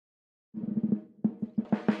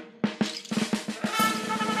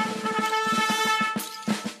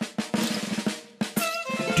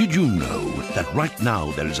Did you know that right now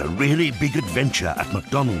there is a really big adventure at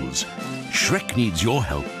McDonald's? Shrek needs your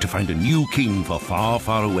help to find a new king for far,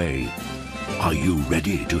 far away. Are you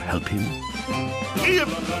ready to help him?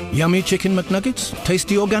 Yummy chicken McNuggets,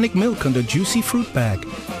 tasty organic milk and a juicy fruit bag.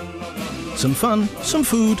 Some fun, some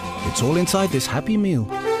food, it's all inside this Happy Meal.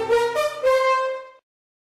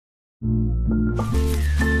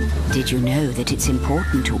 Did you know that it's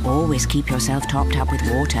important to always keep yourself topped up with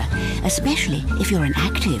water, especially if you're an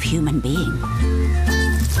active human being?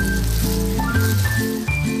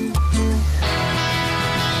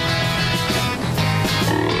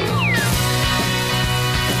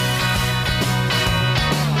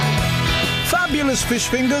 Fabulous fish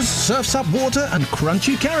fingers, surf's up water and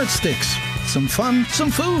crunchy carrot sticks. Some fun, some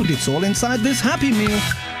food, it's all inside this Happy Meal.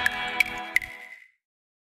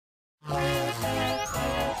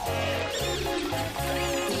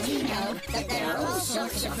 Did you know that there are all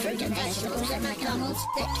sorts of fruit and vegetables at McDonald's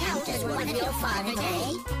that count as one of your 5 a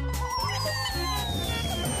day?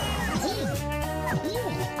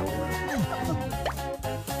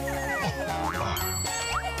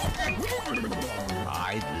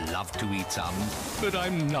 I'd love to eat some, but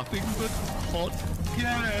I'm nothing but hot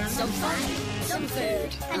gas. Some fun, some food,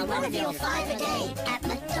 and one of your 5 a day at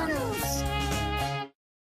McDonald's.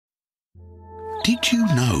 Did you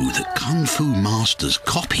know that Kung Fu masters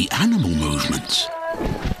copy animal movements?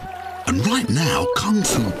 And right now, Kung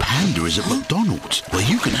Fu Panda is at McDonald's, where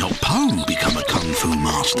you can help Po become a Kung Fu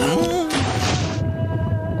master.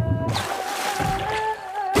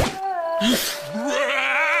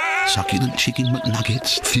 Succulent chicken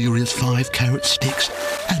McNuggets, furious 5 carrot sticks,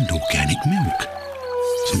 and organic milk.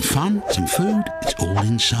 Some fun, some food, it's all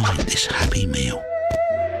inside this Happy Meal.